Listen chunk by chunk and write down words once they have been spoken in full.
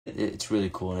It's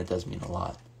really cool, and it does mean a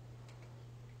lot.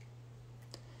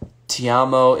 Te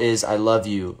amo is I love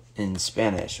you in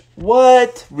Spanish.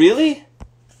 What? Really?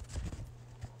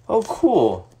 Oh,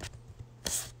 cool.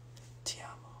 Te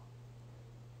amo.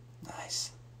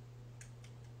 Nice.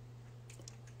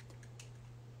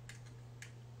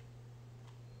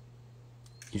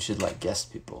 You should like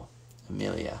guest people.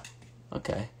 Amelia.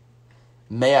 Okay.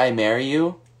 May I marry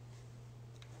you?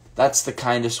 That's the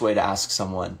kindest way to ask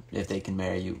someone if they can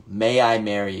marry you. May I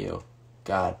marry you?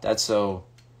 God, that's so...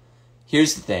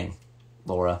 Here's the thing,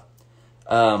 Laura.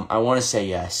 I want to say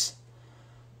yes.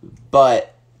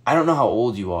 But I don't know how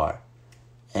old you are.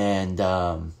 And,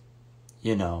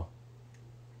 you know,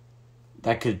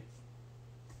 there could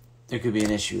be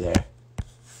an issue there.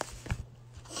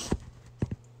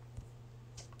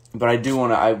 But I do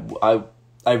want to...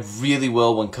 I really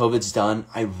will, when COVID's done,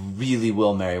 I really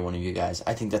will marry one of you guys.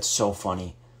 I think that's so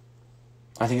funny.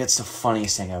 I think that's the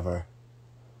funniest thing ever.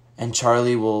 And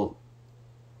Charlie will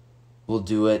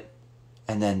do it,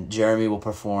 and then Jeremy will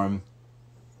perform,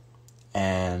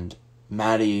 and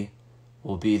Maddie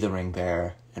will be the ring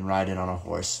bearer and ride in on a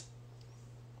horse,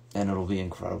 and it'll be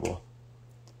incredible.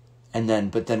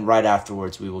 But then right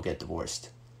afterwards, we will get divorced.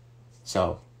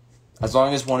 So, as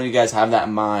long as one of you guys have that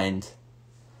in mind,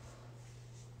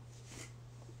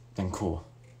 then cool.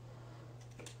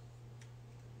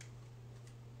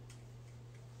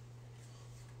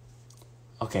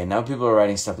 Okay, now people are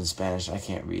writing stuff in Spanish. I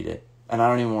can't read it. And I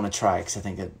don't even want to try because I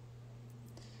think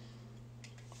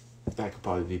that could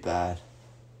probably be bad.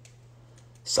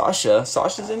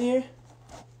 Sasha's in here?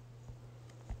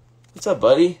 What's up,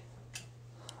 buddy?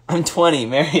 I'm 20.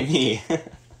 Marry me.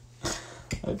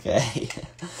 Okay.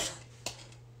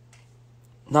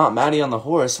 Not Maddie on the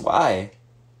horse. Why?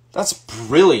 That's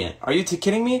brilliant. Are you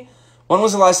kidding me? When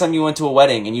was the last time you went to a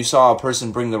wedding and you saw a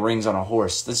person bring the rings on a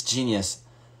horse? That's genius.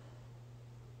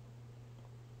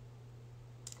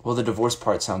 Well, the divorce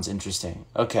part sounds interesting.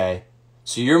 Okay.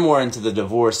 So you're more into the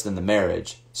divorce than the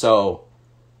marriage. So,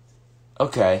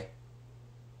 okay.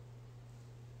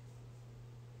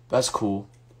 That's cool.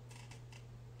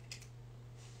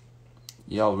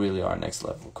 Y'all really are next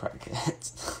level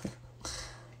crackheads.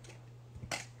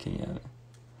 Can you...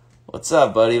 What's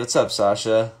up, buddy? What's up,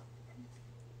 Sasha?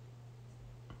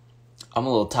 I'm a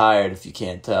little tired, if you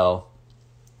can't tell.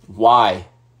 Why?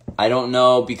 I don't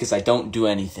know, because I don't do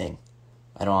anything.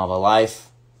 I don't have a life.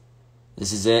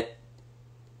 This is it.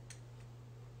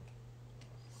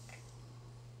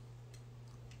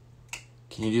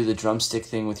 Can you do the drumstick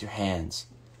thing with your hands?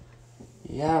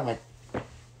 Yeah,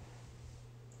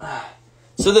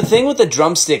 So the thing with the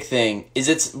drumstick thing is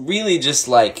it's really just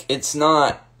like, it's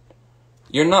not...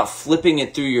 You're not flipping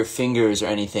it through your fingers or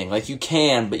anything. Like, you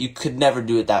can, but you could never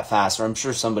do it that fast. Or I'm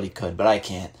sure somebody could, but I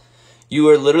can't. You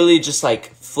are literally just,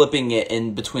 like, flipping it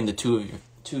in between the two of your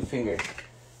two fingers.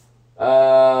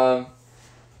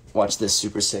 Watch this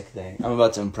super sick thing. I'm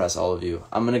about to impress all of you.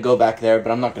 I'm going to go back there, but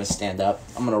I'm not going to stand up.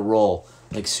 I'm going to roll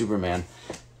like Superman.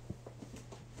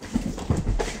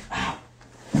 Ow.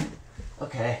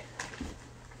 Okay.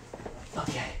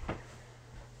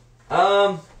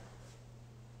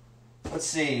 Let's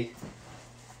see.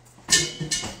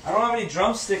 I don't have any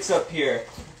drumsticks up here.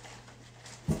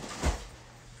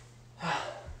 I'm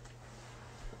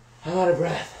out of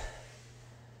breath.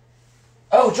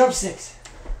 Oh, drumsticks.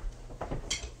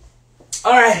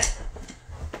 Alright.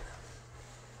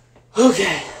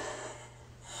 Okay.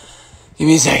 Give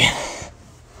me a second.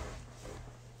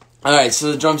 Alright,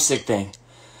 so the drumstick thing.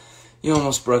 You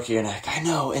almost broke your neck. I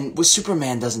know, and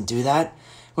Superman doesn't do that.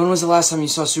 When was the last time you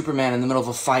saw Superman in the middle of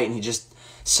a fight and he just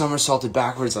somersaulted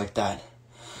backwards like that?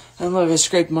 And look, I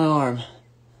scraped my arm.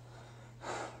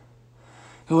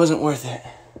 It wasn't worth it.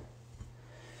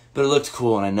 But it looked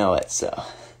cool and I know it, so.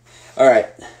 Alright.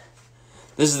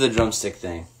 This is the drumstick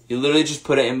thing. You literally just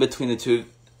put it in between the two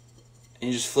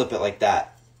and you just flip it like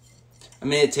that. I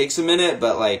mean, it takes a minute,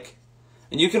 but like,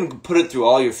 and you can put it through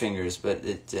all your fingers, but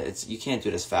it's you can't do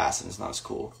it as fast and it's not as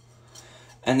cool.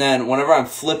 And then whenever I'm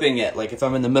flipping it, like if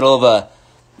I'm in the middle of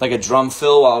a drum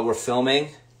fill while we're filming,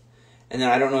 and then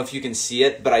I don't know if you can see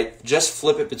it, but I just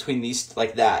flip it between these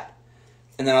like that.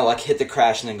 And then I'll like hit the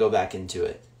crash and then go back into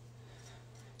it.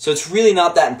 So it's really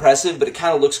not that impressive, but it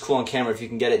kind of looks cool on camera if you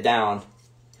can get it down.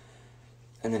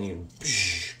 And then you...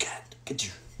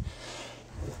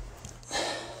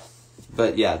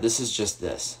 But yeah, this is just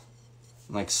this.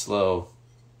 Like slow.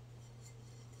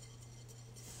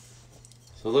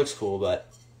 So it looks cool, but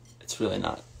it's really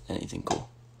not anything cool.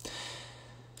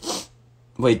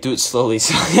 Wait, do it slowly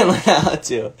so I can learn how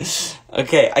to.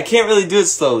 Okay, I can't really do it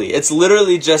slowly. It's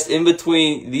literally just in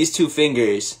between these two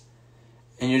fingers.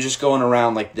 and you're just going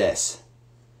around like this.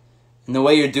 And the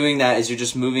way you're doing that is you're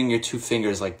just moving your two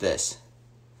fingers like this.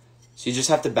 So you just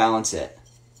have to balance it.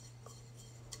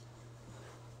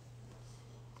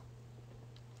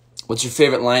 What's your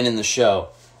favorite line in the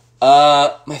show?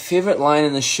 My favorite line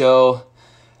in the show,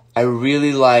 I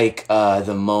really like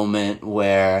the moment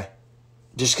where,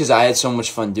 just because I had so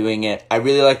much fun doing it, I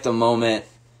really like the moment,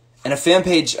 and a fan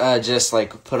page just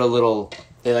like put a little,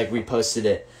 they like reposted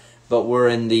it, but we're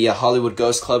in the Hollywood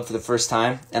Ghost Club for the first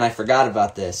time, and I forgot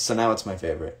about this, so now it's my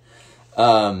favorite.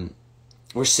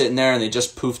 We're sitting there, and they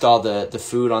just poofed all the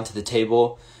food onto the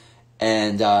table,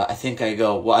 and I think I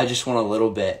go, well, I just want a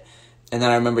little bit. And then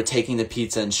I remember taking the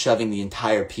pizza and shoving the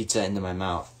entire pizza into my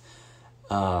mouth.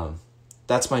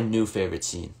 That's my new favorite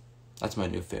scene. That's my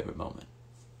new favorite moment.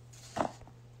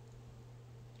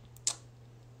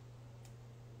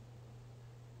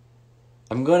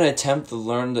 I'm going to attempt to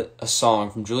learn a song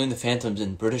from Julie and the Phantoms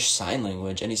in British Sign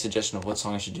Language. Any suggestion of what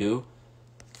song I should do?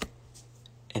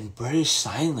 In British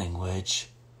Sign Language?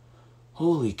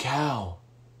 Holy cow.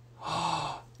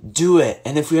 Do it.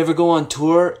 And if we ever go on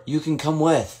tour, you can come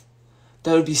with.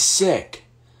 That would be sick.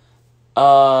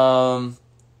 I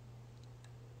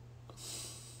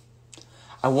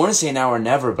want to say Now or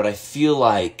Never, but I feel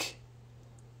like...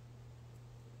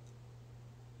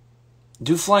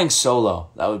 do Flying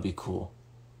Solo. That would be cool.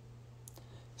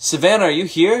 Savannah, are you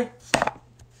here? I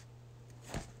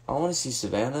want to see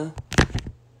Savannah.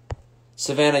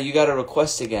 Savannah, you got a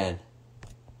request again.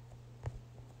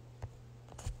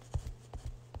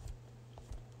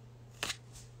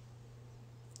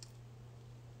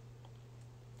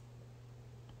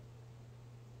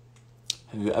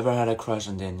 Have you ever had a crush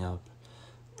on Danielle?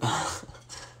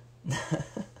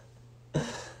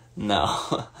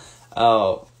 No.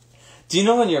 Oh. Do you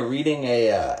know when you're reading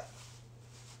a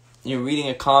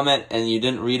comment and you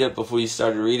didn't read it before you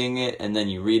started reading it, and then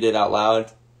you read it out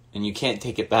loud and you can't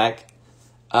take it back?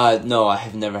 No, I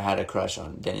have never had a crush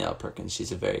on Danielle Perkins.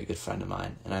 She's a very good friend of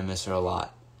mine, and I miss her a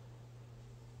lot.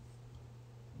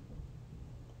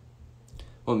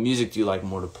 What music do you like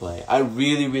more to play? I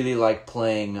really, really like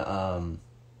playing, I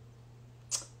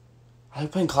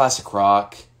like playing classic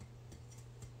rock.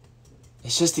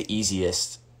 It's just the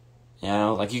easiest. You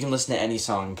know, like you can listen to any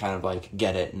song and kind of like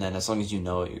get it, and then as long as you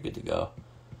know it, you're good to go.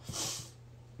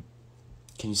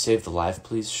 Can you save the live,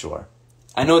 please? Sure.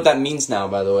 I know what that means now,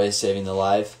 by the way, saving the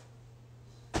live.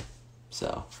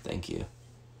 So, thank you.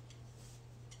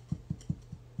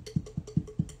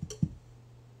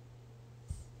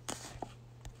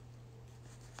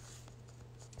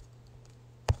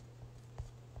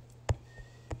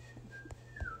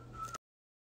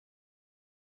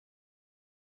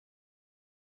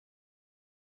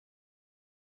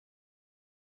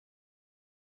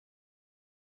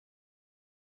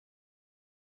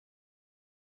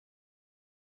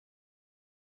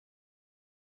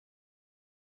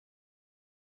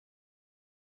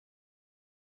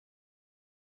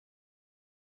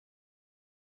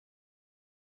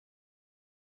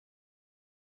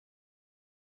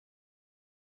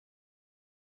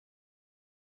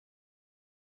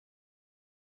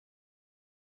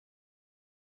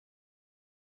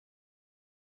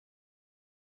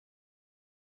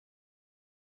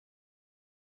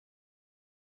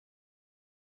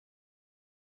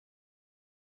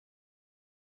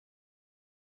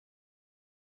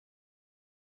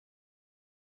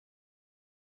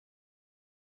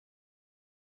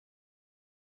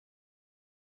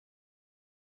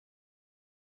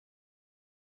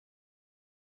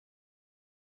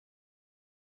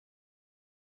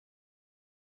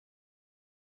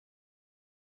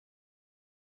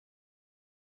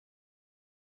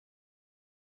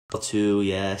 Too,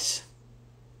 yes.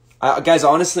 Guys,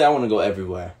 honestly, I want to go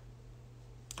everywhere.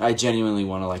 I genuinely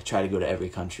want to like try to go to every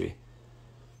country.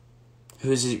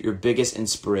 Who's your biggest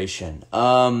inspiration?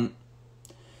 I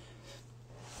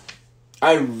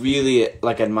really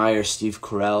like admire Steve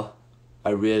Carell.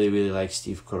 I really, really like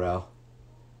Steve Carell.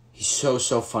 He's so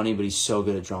funny, but he's so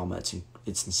good at drama.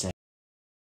 It's insane.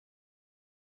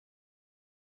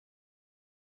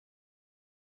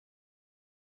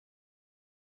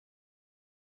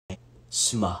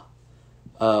 Sma.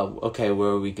 Okay,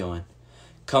 where are we going?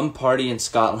 Come party in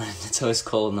Scotland. It's always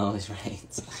cold and always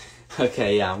rains.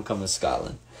 Okay, yeah, I'm coming to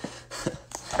Scotland.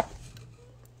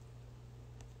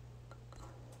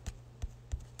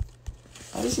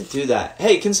 How does it do that?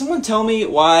 Hey, can someone tell me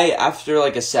why after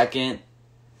like a second,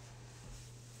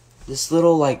 this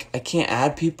little like, I can't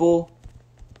add people?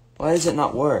 Why does it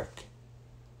not work?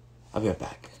 I'll be right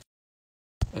back.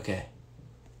 Okay.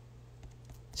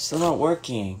 Still not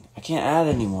working. I can't add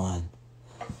anyone.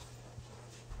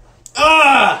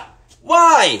 Ah! What?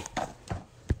 Why?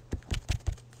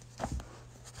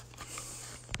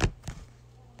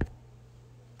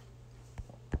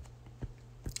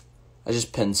 I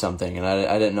just pinned something, and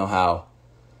I didn't know how.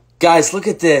 Guys, look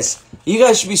at this. You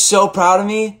guys should be so proud of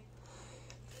me.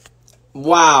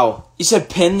 Wow. You said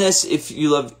pin this if you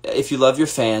love your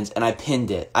fans, and I pinned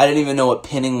it. I didn't even know what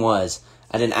pinning was.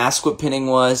 I didn't ask what pinning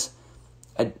was.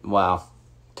 Wow.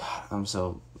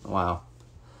 God, wow.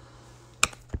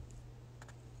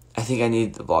 I think I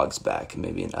need the vlogs back and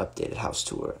maybe an updated house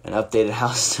tour.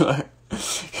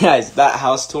 Guys, that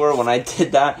house tour, when I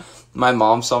did that, my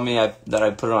mom saw me that I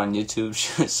put it on YouTube.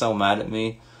 She was so mad at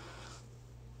me.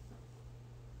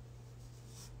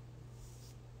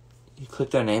 You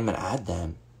click their name and add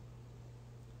them.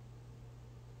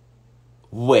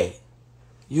 Wait.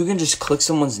 You can just click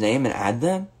someone's name and add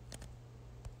them?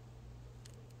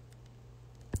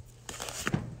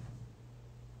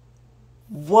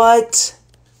 What?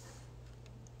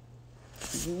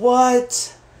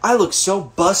 What? I look so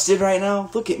busted right now.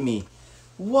 Look at me.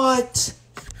 What?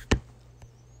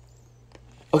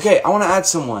 Okay, I want to add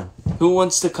someone. Who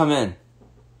wants to come in?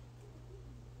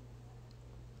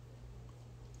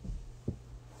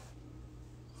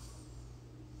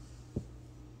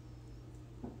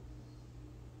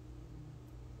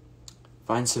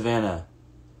 Find Savannah.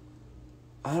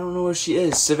 I don't know where she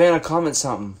is. Savannah, comment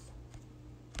something.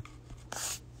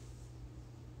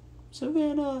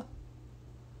 Savannah.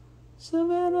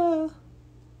 Savannah.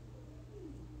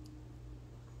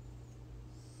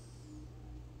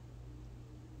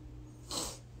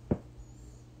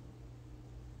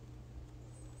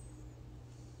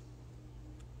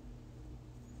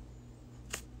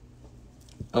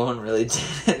 Owen really did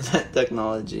invent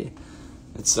technology.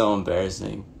 It's so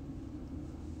embarrassing.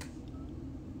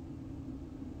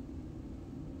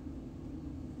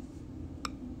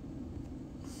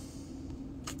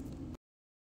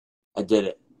 I did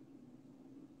it.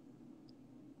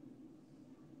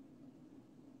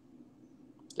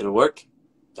 Did it work?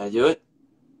 Did I do it?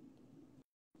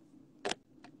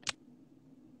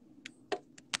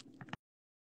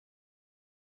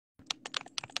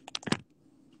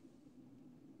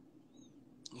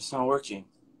 It's not working.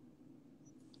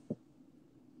 It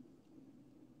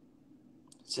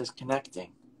says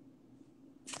connecting.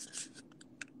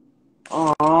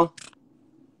 Aw.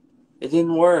 It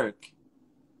didn't work.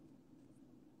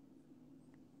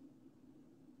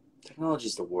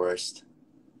 Technology's the worst.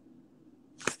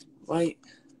 Like,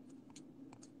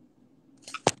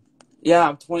 yeah,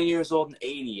 I'm 20 years old and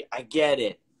 80. I get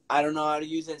it. I don't know how to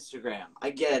use Instagram.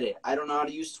 I get it. I don't know how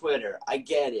to use Twitter. I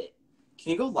get it.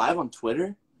 Can you go live on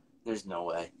Twitter? There's no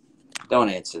way. Don't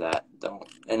answer that. Don't.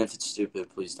 And if it's stupid,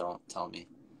 please don't tell me.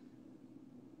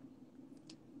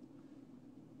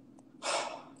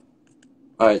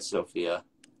 All right, Sophia.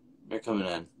 You're coming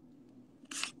in.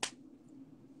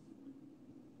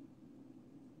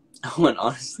 Oh, and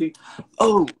honestly,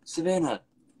 oh, Savannah,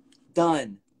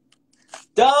 done.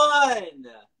 Done!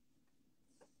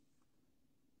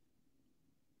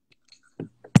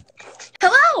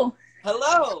 Hello!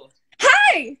 Hello!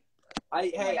 Hi!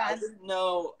 I didn't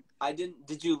know,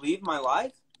 did you leave my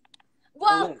live?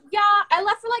 Well, yeah, I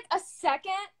left for like a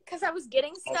second because I was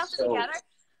getting stuff together.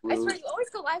 Rude. I swear, you always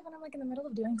go live when I'm like in the middle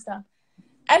of doing stuff.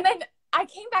 And then I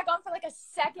came back on for like a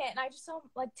second and I just saw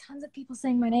like tons of people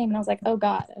saying my name and I was like, oh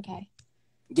God, okay.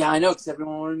 Yeah, I know, because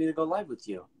everyone wanted me to go live with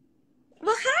you.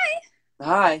 Well, hi!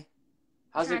 Hi.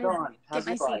 How's it going? How's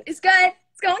your life? It's good.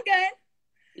 It's going good.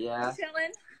 Yeah. I'm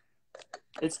chilling.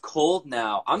 It's cold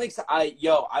now. I'm excited.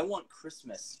 I want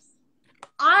Christmas.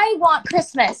 I want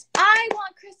Christmas. I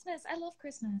love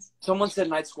Christmas. Someone said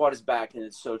Night Squad is back, and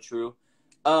it's so true.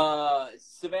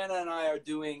 Savannah and I are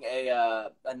doing a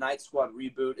Night Squad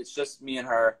reboot. It's just me and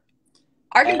her.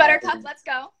 Ark and Buttercup, let's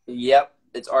go. Yep,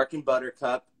 it's Ark and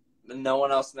Buttercup. No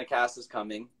one else in the cast is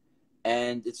coming,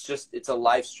 and it's a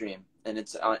live stream, and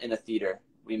it's in a theater.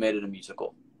 We made it a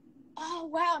musical. Oh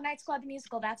wow, Night Squad the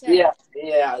musical. That's it.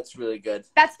 Yeah, it's really good.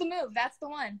 That's the move. That's the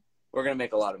one. We're gonna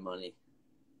make a lot of money.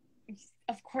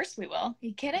 Of course we will. Are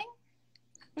you kidding?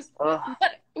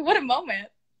 What a moment.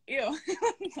 Ew.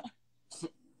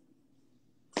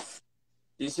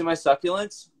 Do you see my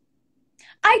succulents?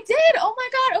 I did. Oh my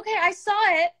God. Okay, I saw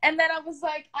it, and then I was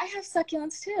like, I have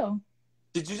succulents too.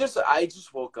 Did you just? I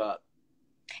just woke up.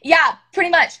 Yeah,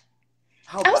 pretty much.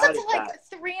 How I was bad up is till like that?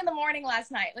 3 a.m.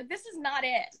 last night. Like, this is not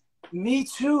it. Me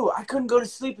too. I couldn't go to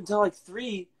sleep until like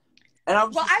 3, and I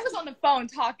was. Well, I was on the phone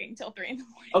talking till 3 a.m.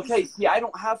 Okay, see, I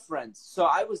don't have friends, so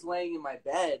I was laying in my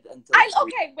bed until.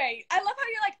 Okay, wait. I love how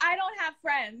you're like, I don't have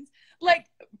friends. Like,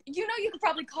 you know, you could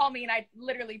probably call me and I'd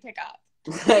literally pick up.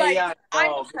 Like, Yeah, I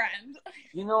I'm know. a friend.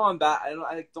 You know I'm bad.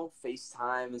 I don't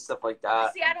FaceTime and stuff like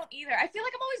that. See, I don't either. I feel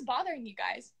like I'm always bothering you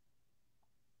guys.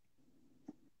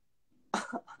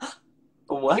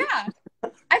 What? Yeah.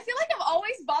 I feel like I'm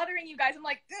always bothering you guys. I'm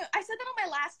like, ugh. I said that on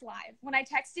my last live when I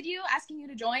texted you asking you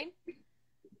to join.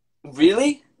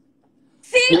 Really?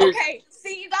 See, okay.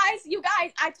 See, you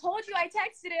guys, I told you I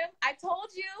texted him. I told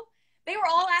you. They were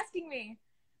all asking me.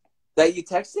 That you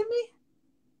texted me?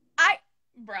 I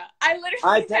I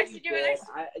literally bet you texted you. did.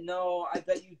 I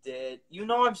bet you did. You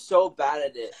know I'm so bad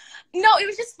at it. No, it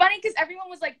was just funny because everyone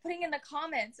was like putting in the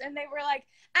comments and they were like,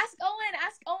 ask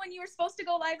Owen. You were supposed to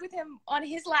go live with him on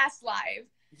his last live.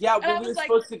 Yeah, And I we was were like,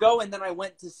 supposed to go, and then I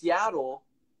went to Seattle.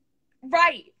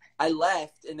 right. I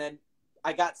left, and then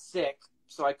I got sick,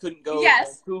 so I couldn't go Yes.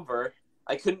 to Vancouver.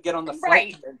 I couldn't get on the flight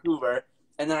Right. to Vancouver,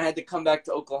 and then I had to come back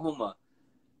to Oklahoma.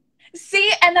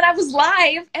 See, and then I was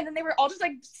live, and then they were all just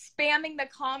like spamming the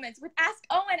comments with ask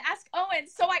Owen.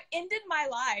 So I ended my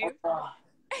live,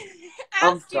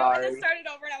 I'm asked you, and sorry. then started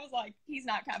over, and I was like, he's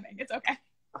not coming. It's okay.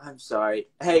 I'm sorry.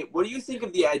 Hey, what do you think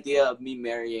of the idea of me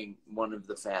marrying one of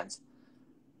the fans?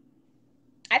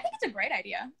 I think it's a great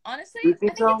idea. Honestly, You I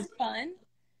think think so? it's fun.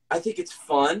 I think it's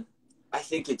fun. I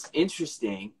think it's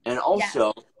interesting, and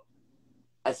also,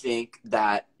 I think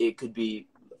that it could be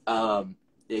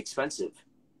expensive.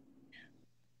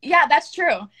 Yeah, that's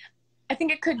true. I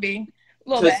think it could be a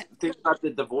little bit. Think about the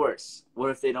divorce. What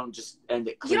if they don't just end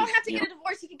it clean? You don't have to get a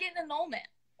divorce. You can get an annulment.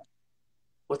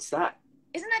 What's that?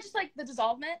 Isn't that just like the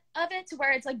dissolvement of it, to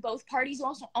where it's like both parties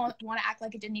also want to act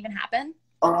like it didn't even happen?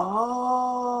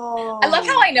 Oh. I love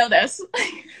how I know this.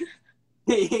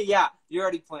 Yeah, you're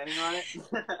already planning on it?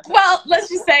 Well, let's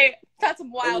just say that's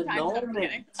some wild An times. I'm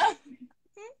kidding.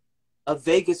 A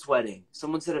Vegas wedding.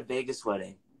 Someone said a Vegas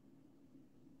wedding.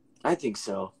 I think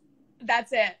so.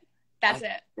 That's it. That's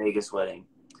it. Vegas wedding.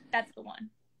 That's the one.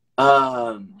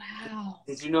 Wow.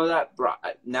 Did you know that?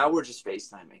 Now we're just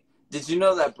FaceTiming. Did you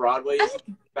know that Broadway is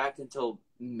back until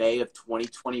May of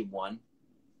 2021?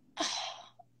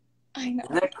 I know.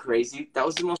 Isn't that crazy? That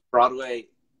was the most Broadway.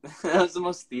 That was the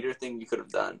most theater thing you could have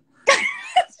done.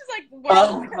 It's just like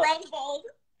world crumbled.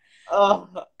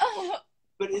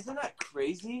 But isn't that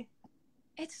crazy?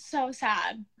 It's so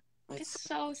sad. It's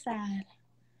so sad.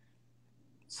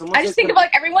 Someone I just think of like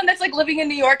everyone that's like living in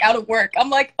New York out of work. I'm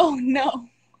like, oh no.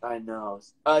 I know.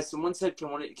 Someone said,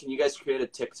 can you guys create a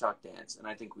TikTok dance? And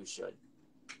I think we should.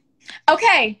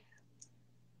 Okay.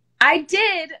 I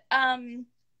did.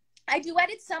 I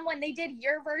duetted someone. They did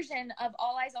your version of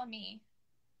All Eyes on Me.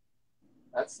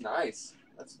 That's nice.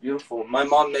 That's beautiful. My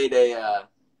mom made a.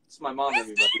 It's my mom,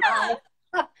 everybody. Hi.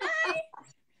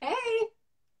 Hey.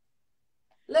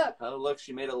 Look. Oh, look,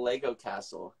 she made a Lego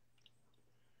castle.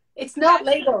 It's not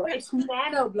Lego. It's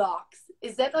nano blocks.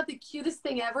 Is that not the cutest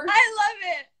thing ever? I love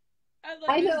it.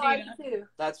 I know, I do too.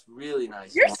 That's really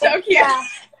nice. You're Mom. so cute. Yeah.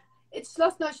 It's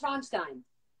Schloss Neuschwanstein.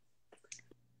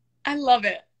 I love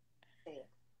it.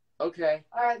 Okay.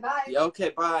 All right, bye. Yeah, okay,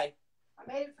 bye.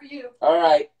 I made it for you. All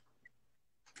right.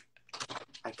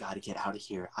 I gotta get out of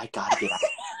here. I gotta get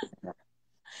out.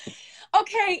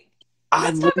 Okay.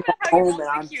 I'm talk living about at how your home mom's and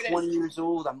the I'm cutest. 20 years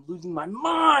old. I'm losing my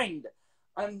mind.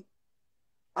 I'm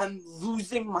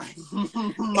losing my mind.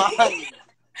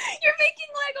 You're making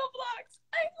Lego blocks.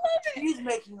 I love it. He's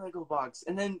making Lego blocks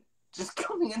and then just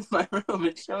coming into my room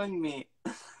and showing me.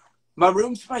 My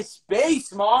room's my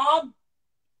space, Mom.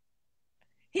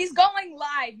 He's going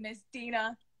live, Miss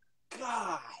Dina.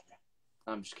 God.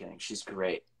 I'm just kidding. She's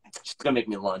great. She's gonna make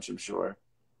me lunch, I'm sure.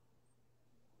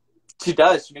 She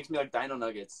does. She makes me like dino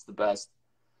nuggets. It's the best.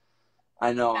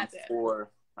 I know. That's I'm it.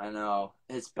 4. I know.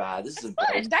 It's bad. This It's is fun.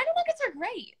 embarrassing. Dino nuggets are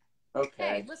great. Okay.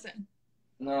 Hey, listen.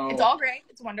 No. It's all great.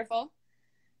 It's wonderful.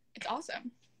 It's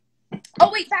awesome. Oh,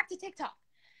 wait. Back to TikTok.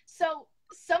 So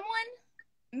someone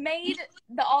made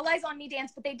the All Eyes on Me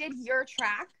dance, but they did your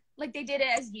track. Like, they did it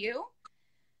as you.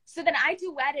 So then I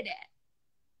duetted it.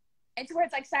 And to where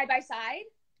it's like side by side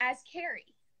as Carrie.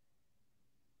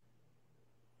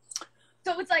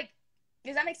 So it's like,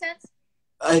 does that make sense?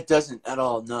 It doesn't at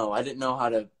all. No, I didn't know how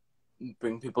to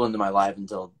bring people into my life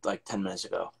until like 10 minutes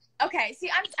ago. Okay, see,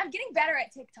 I'm getting better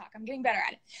at TikTok. I'm getting better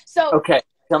at it. So Okay,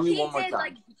 tell me he one more did time.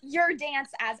 like your dance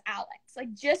as Alex,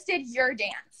 like just did your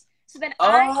dance. So then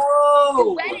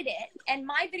Oh, I duetted it, and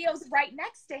my video's right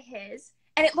next to his,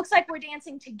 and it looks like we're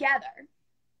dancing together.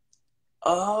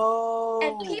 Oh,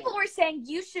 And people were saying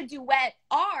you should duet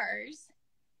ours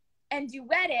and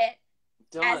duet it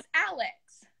done. as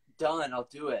Alex. Done. I'll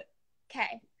do it.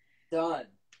 Okay, Done.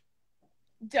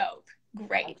 dope,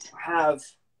 great.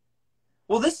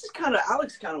 Well, this is kind of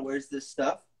Alex. Kind of wears this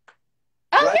stuff.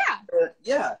 Oh right? yeah.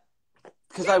 Yeah.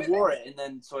 because I wore it, and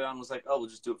then Soyeon was like, "Oh, we'll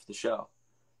just do it for the show."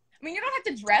 I mean, you don't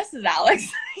have to dress as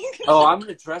Alex. Oh, I'm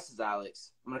gonna dress as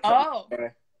Alex. I'm gonna cut my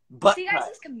hair. Butt See, guys, cut.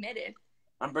 he's committed.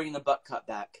 I'm bringing the butt cut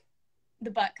back.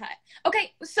 The butt cut.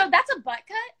 Okay, so that's a butt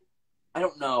cut? I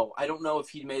don't know. I don't know if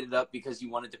he made it up because he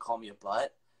wanted to call me a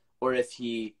butt, or if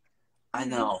he. I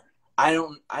know. I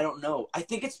don't know. I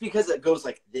think it's because it goes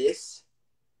like this,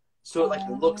 so it like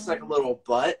looks like a little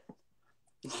butt.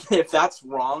 If that's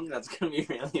wrong, that's gonna be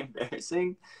really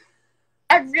embarrassing.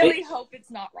 I really hope it's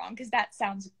not wrong because that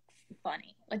sounds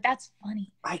funny. Like, that's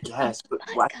funny. I guess, but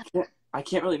I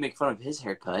can't really make fun of his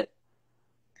haircut.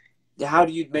 How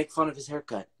do you make fun of his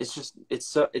haircut? It's just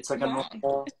it's like long. a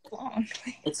normal. It's long.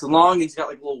 It's long. He's got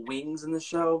like little wings in the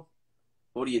show.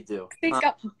 What do you do? He's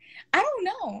got. I don't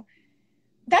know.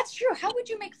 That's true. How would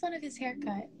you make fun of his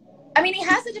haircut? I mean, he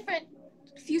has a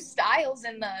few styles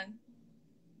in the.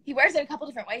 He wears it a couple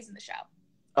different ways in the show.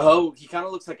 Oh, he kind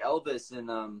of looks like Elvis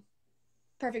in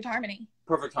Perfect Harmony.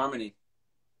 Perfect Harmony.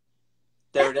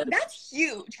 There it is. That's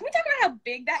huge. Can we talk about how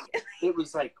big that is? It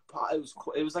was like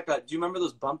a. Do you remember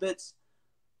those Bumpits?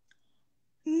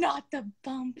 Not the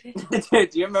Bumpits.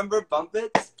 Do you remember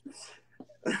Bumpits?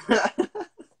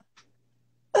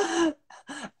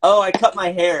 Oh, I cut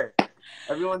my hair.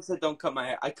 Everyone said don't cut my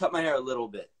hair. I cut my hair a little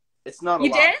bit. It's not a lot.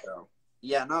 You did? Though.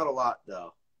 Yeah, not a lot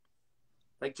though.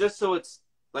 Like just so it's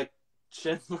like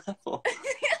chin level.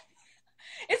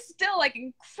 It's still like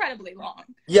incredibly long.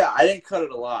 Yeah, I didn't cut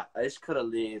it a lot. I just cut a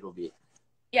little bit.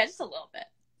 Yeah, just a little bit.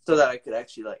 So that I could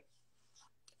actually like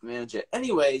manage it.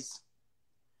 Anyways,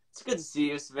 it's good to see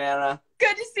you, Savannah.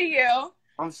 Good to see you.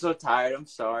 I'm so tired. I'm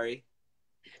sorry.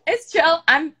 It's chill.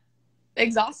 I'm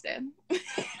exhausted.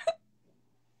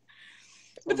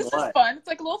 But this is fun. It's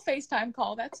like a little FaceTime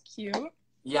call. That's cute.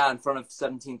 Yeah, in front of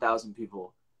 17,000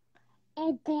 people.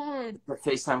 Oh, God. A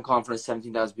FaceTime call in front of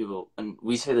 17,000 people. And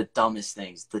we say the dumbest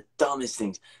things. The dumbest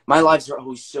things. My lives are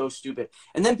always so stupid.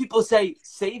 And then people say,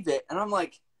 save it. And I'm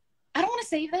like. I don't want to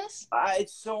save this.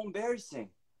 It's so embarrassing.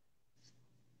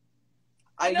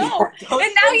 I know.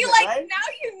 And now you now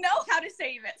you know how to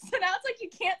save it. So now it's like you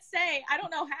can't say, I don't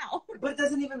know how. But it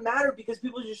doesn't even matter because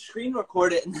people just screen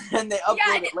record it and then they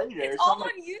upload it later. It's all on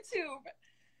YouTube.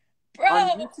 Bro.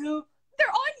 On YouTube? They're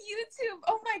on YouTube.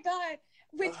 Oh my God.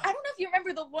 Which I don't know if you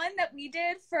remember the one that we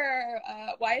did for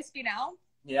YSB Now.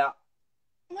 Yeah.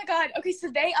 Oh my God. Okay, so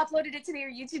they uploaded it to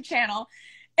their YouTube channel.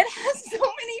 It has so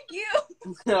many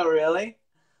views. Oh, really?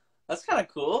 That's kind of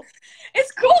cool.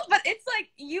 It's cool, but it's like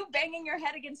you banging your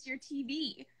head against your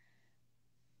TV.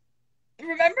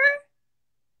 Remember?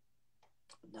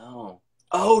 No.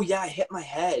 Oh, yeah, I hit my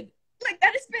head. Like,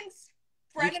 that has been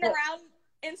spreading around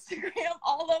Instagram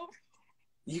all over.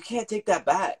 You can't take that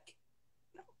back.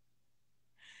 No.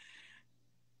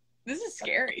 This is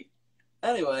scary.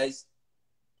 Anyways,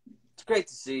 it's great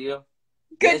to see you.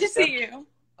 Good to see you.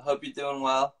 I hope you're doing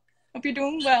well. Hope you're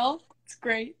doing well. It's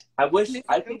great. I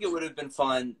think it would have been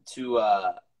fun to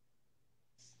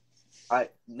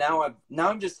now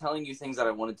I'm just telling you things that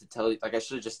I wanted to tell you. Like I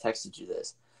should have just texted you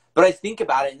this. But I think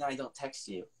about it and then I don't text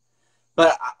you.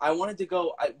 But I wanted to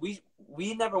go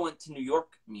we never went to New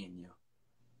York, me and you.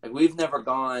 Like we've never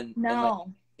gone and like,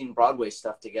 seen Broadway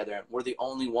stuff together. And we're the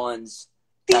only ones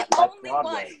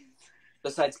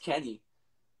besides Kenny.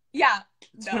 Yeah.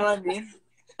 You know what I mean?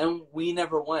 And we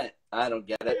never went. I don't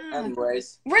get it.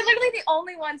 Anyways. We're literally the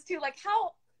only ones, too. Like,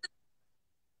 how?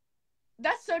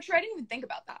 That's so true. I didn't even think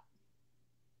about that.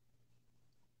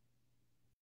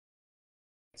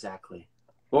 Exactly.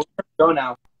 Well, go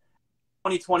now.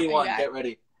 2021. Get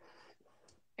ready.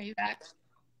 Are you back?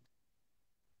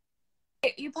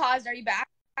 Hey, you paused. Are you back?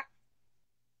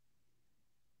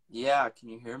 Yeah. Can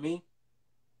you hear me?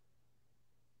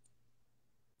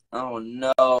 Oh,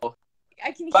 no.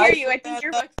 I can hear you. I think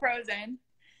you're both frozen.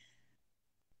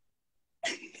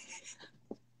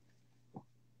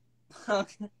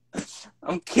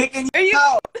 I'm kicking you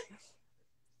out.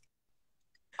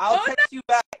 I'll text you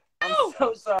back. I'm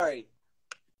so sorry.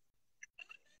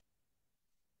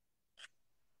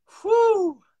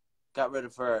 Whew. Got rid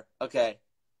of her. Okay.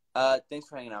 Thanks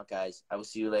for hanging out, guys. I will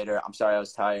see you later. I'm sorry I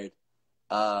was tired.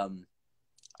 I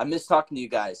missed talking to you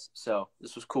guys, so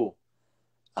this was cool.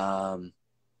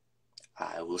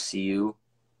 I will see you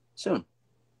soon.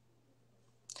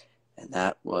 And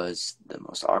that was the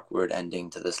most awkward ending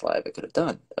to this live I could have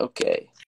done. Okay.